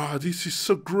 Wow, this is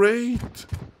so great.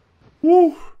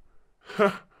 Whoa.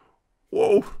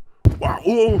 Whoa. Wow.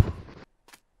 Whoa.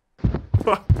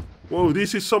 Whoa,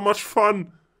 this is so much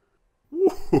fun.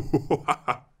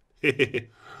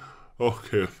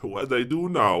 Okay, what do I do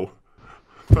now?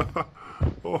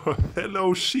 Oh,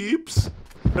 hello, sheeps.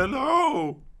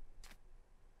 Hello.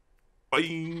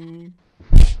 Bye.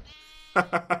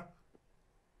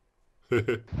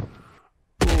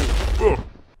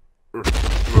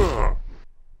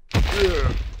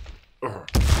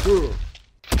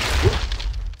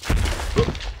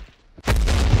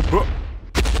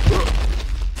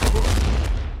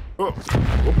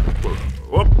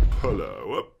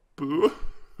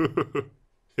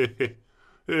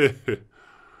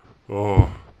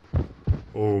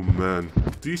 Oh man,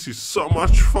 this is so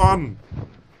much fun.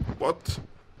 What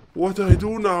do I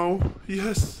do now?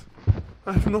 Yes,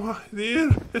 I have no idea.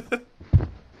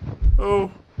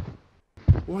 Oh,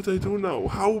 what do I do now?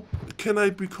 How can I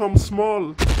become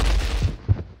small?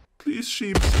 Please,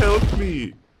 sheep, help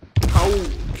me. How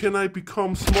can I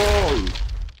become small?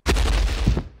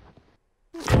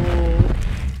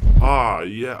 Oh,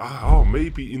 yeah. Oh,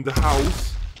 maybe in the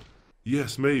house.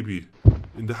 Yes, maybe.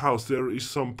 In the house there is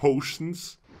some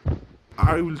potions.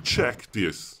 I will check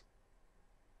this.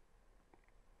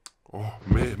 Oh,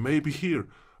 maybe here.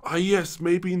 Ah, yes,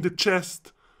 maybe in the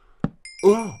chest.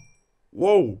 Oh,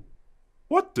 whoa.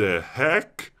 What the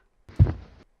heck?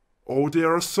 Oh,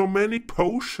 there are so many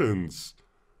potions.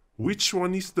 Which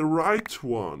one is the right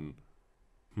one?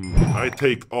 I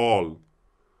take all.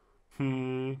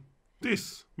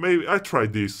 This. Maybe I try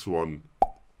this one.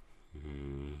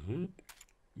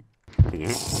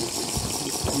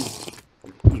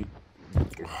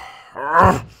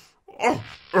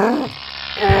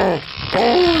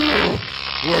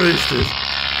 What is this?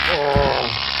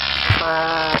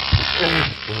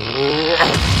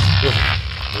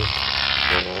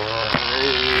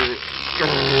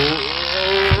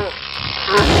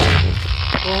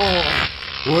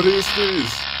 What is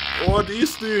this? What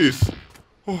is this?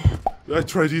 Oh, I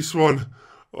try this one.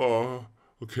 Oh,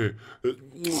 okay.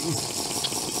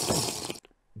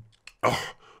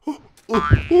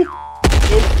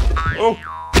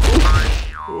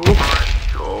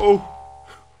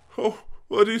 Oh,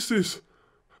 what is this?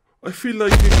 I feel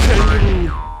like a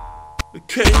kangaroo. A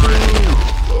kangaroo.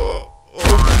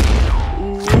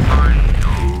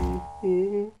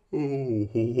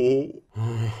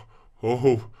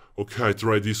 Oh, okay, I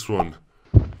try this one.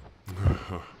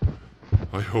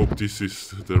 I hope this is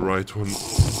the right one.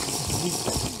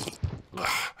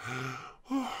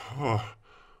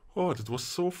 Oh, that was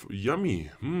so yummy.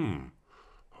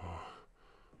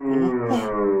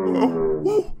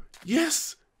 Oh,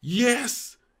 yes,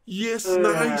 yes, yes,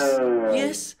 nice.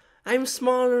 Yes, I'm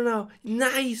smaller now.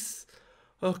 Nice.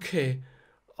 Okay,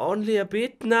 only a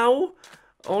bit now.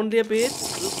 Only a bit.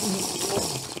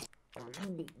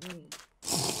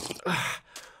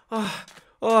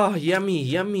 Oh, yummy,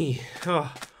 yummy.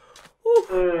 Oh,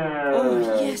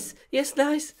 yes, yes,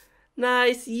 nice,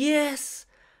 nice, yes.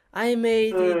 I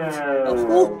made it.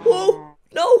 Oh,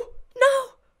 no,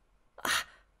 no.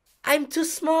 I'm too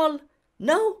small.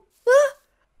 No.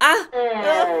 No,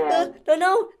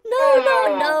 no,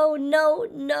 no, no,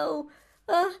 no.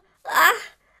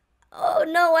 Oh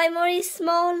no, I'm very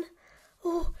small.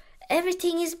 Oh,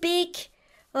 everything is big.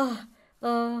 Oh,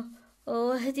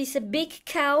 it is a big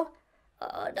cow.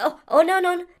 No,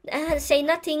 say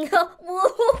nothing.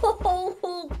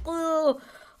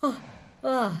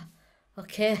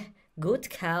 Okay, good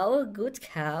cow,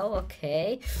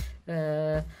 okay.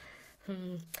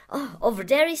 Oh, over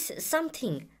there is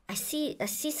something. I see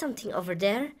something over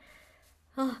there.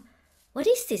 Oh, what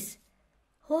is this?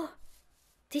 Oh,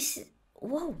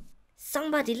 whoa,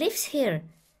 somebody lives here.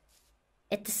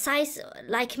 At the size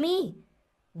like me.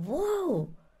 Whoa,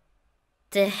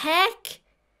 the heck?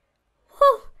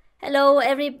 Whoa, hello,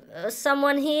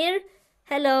 someone here?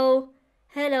 Hello.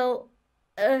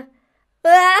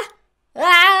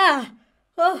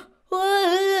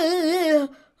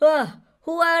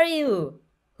 Who are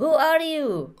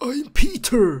you? I'm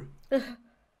Peter.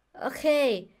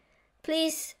 Okay,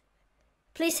 please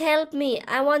help me.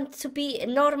 I want to be a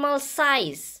normal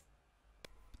size.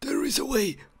 There is a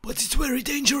way, but it's very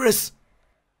dangerous.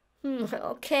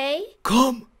 Okay.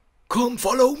 Come,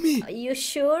 follow me. Are you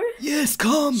sure? Yes,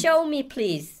 come. Show me,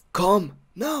 please. Come,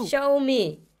 now. Show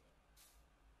me.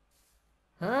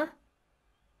 Huh?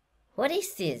 What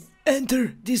is this?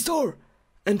 Enter this door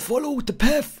and follow the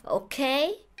path.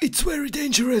 Okay. It's very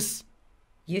dangerous.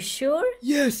 You sure?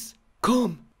 Yes.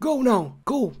 Come, go now.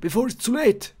 Go, before it's too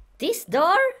late. This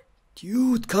door?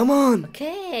 Dude, come on.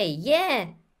 Okay,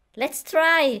 yeah. Let's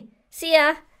try. See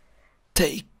ya.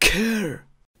 Take care.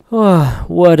 Oh,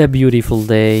 what a beautiful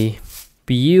day.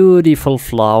 Beautiful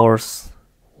flowers.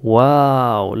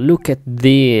 Wow, look at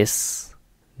this.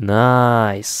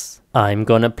 Nice. I'm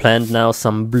gonna plant now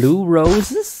some blue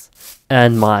roses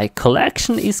and my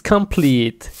collection is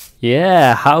complete.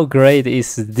 Yeah, how great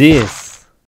is this?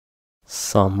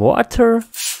 Some water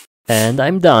and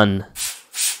I'm done.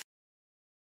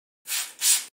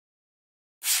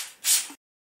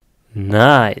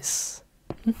 Nice.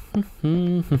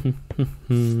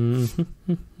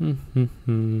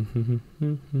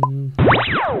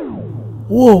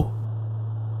 Whoa.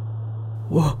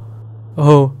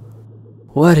 Oh,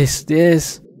 what is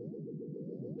this?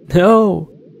 No,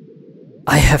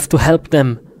 I have to help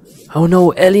them. Oh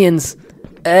no, aliens.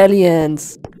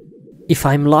 If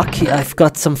I'm lucky, I've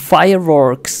got some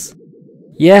fireworks.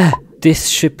 Yeah, this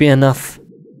should be enough.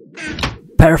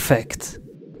 Perfect.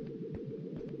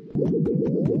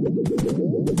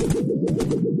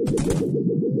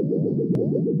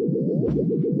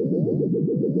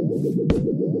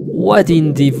 What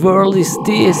in the world is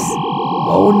this?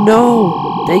 Oh no,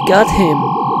 they got him.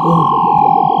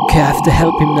 Oh, okay, I have to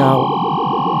help him now.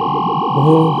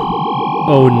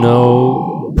 Oh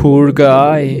no, poor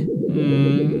guy.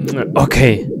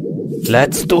 Okay,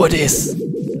 let's do this.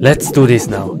 Let's do this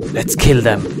now. Let's kill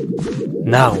them.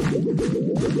 Now.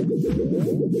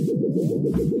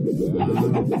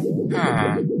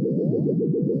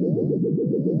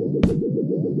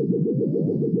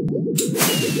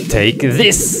 Take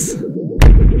this.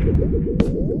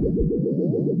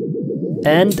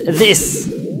 And this.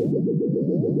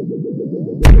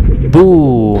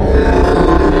 Boom.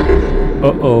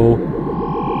 Uh-oh.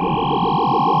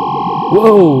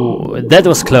 Whoa, that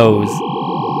was close.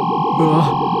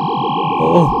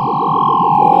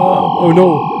 Oh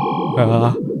no.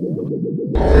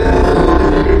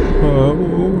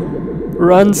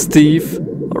 Run, Steve.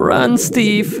 Run,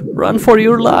 Steve. Run for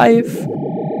your life.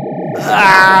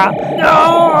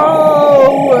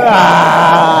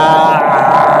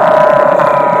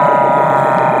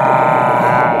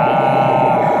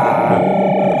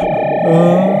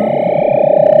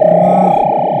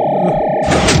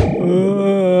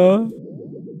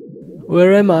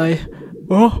 Where am I?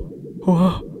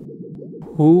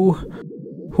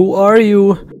 Who are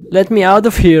you? Let me out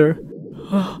of here.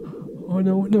 Oh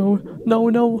no, no, no,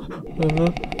 no.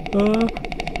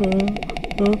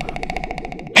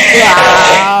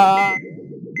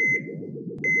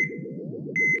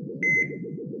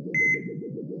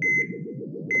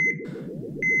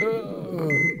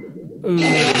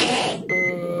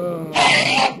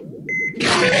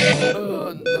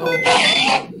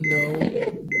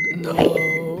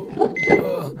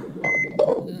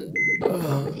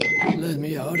 Let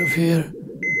me out of here.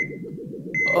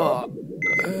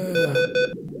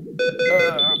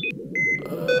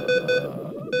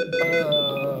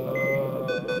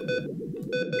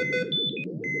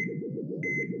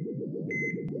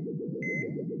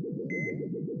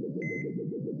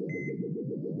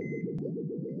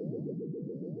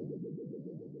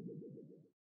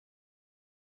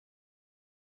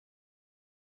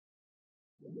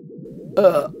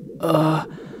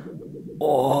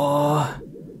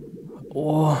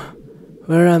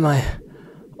 Where am I?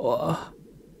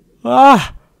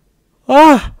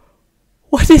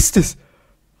 What is this?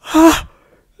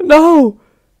 No!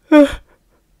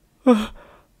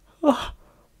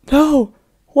 No!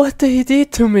 What they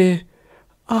did to me?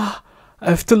 I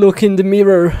have to look in the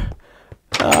mirror.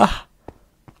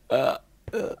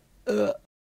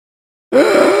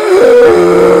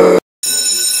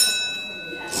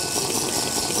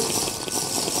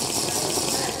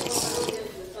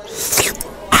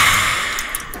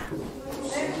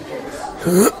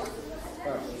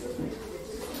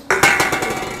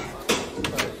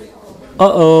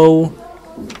 Uh-oh.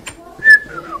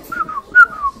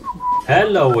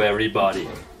 Hello everybody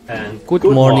and Good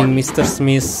morning, Mr.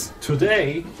 Smith.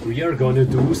 Today we are gonna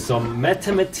do some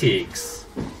mathematics.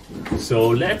 So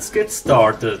let's get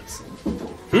started.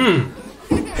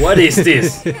 What is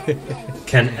this?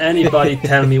 Can anybody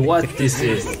tell me what this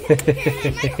is?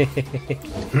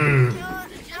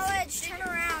 Alex, turn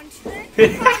around.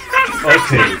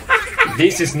 Okay,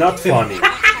 this is not funny.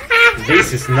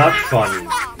 This is not funny.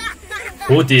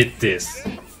 Who did this?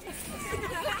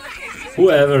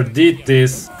 Whoever did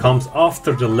this comes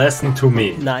after the lesson to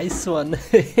me. Nice one.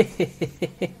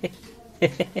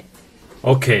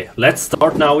 Okay, let's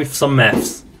start now with some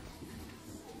maths.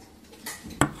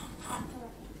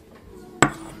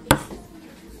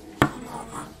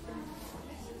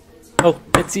 Oh,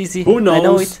 that's easy. Who knows I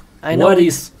know it. I know what it.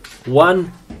 is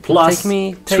 1 plus Take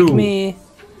me, 2? take me.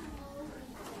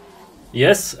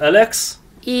 Yes, Alex?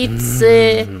 It's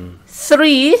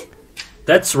 3.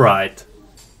 That's right.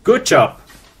 Good job.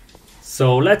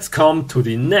 So let's come to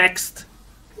the next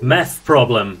math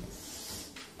problem.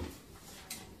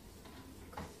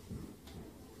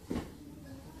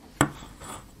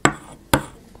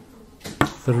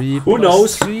 Who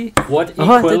knows 3? what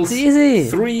Oh, equals that's easy.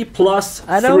 3 plus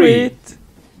 3? I know it.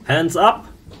 Hands up.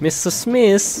 Mr.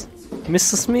 Smith.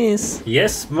 Mr. Smith.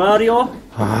 Yes, Mario?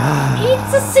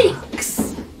 It's a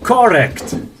 6.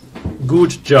 Correct.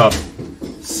 Good job.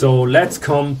 So let's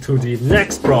come to the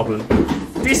next problem.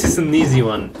 This is an easy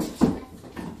one.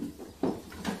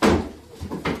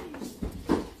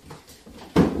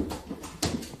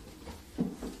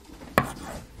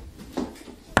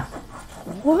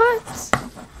 What?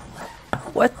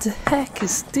 What the heck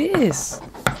is this?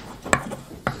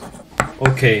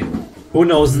 Okay, who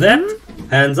knows that?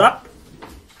 Hands up.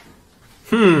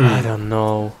 I don't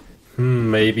know.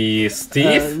 Maybe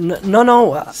Steve?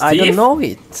 No, I Steve? don't know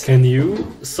it. Can you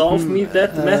solve me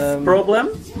that math problem?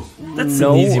 That's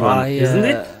No, an easy one, isn't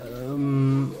it?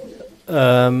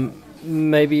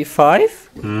 Maybe 5?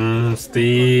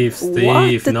 Steve,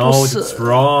 What? That no, was, that's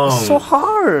wrong. So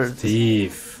hard.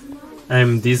 Steve,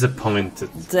 I'm disappointed.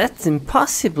 That's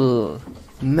impossible.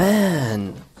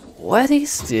 Man, what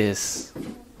is this?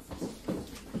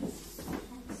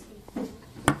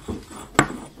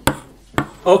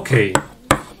 Okay,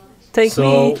 Take so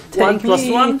me, 1 take plus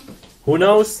me. 1, who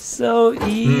knows? So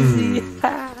easy.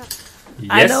 Yes,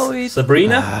 I know it.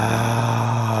 Sabrina?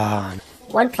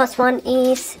 1 plus 1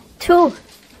 is 2.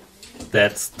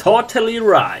 That's totally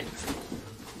right.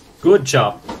 Good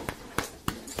job.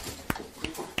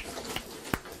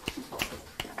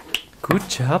 Good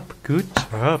job, good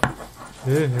job.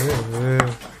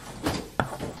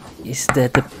 Is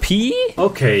that a P?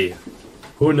 Okay,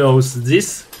 who knows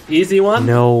this easy one?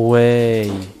 No way.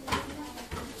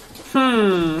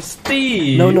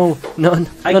 Steve. No.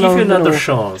 I give you another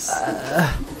chance.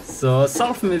 So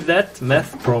solve me that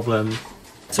math problem.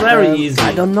 It's very easy.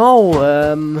 I don't know.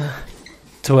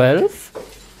 12?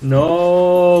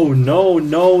 No.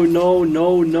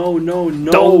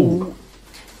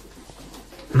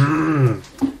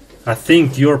 I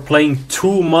think you're playing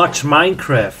too much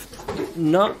Minecraft.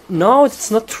 No, it's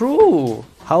not true.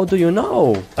 How do you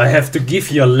know? I have to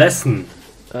give you a lesson.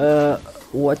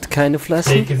 What kind of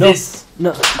lesson? Take this.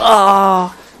 No.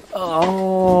 Ah.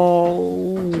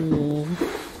 Oh.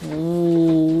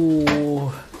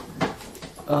 Ooh.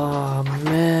 Oh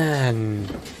man.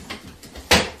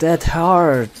 That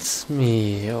hurts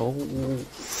me. Oh.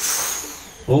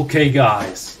 Okay,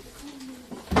 guys.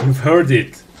 You've heard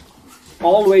it.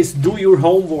 Always do your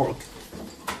homework.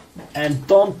 And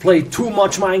don't play too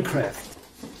much Minecraft.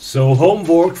 So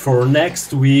homework for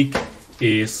next week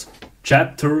is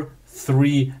chapter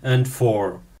 3 and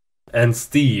 4. And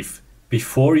Steve,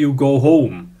 before you go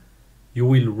home, you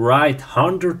will write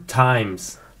 100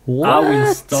 times. What? I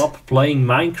will stop playing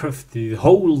Minecraft the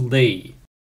whole day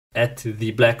at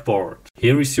the blackboard.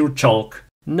 Here is your chalk.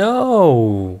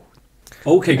 No.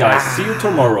 Okay guys, see you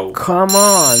tomorrow. Come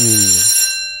on.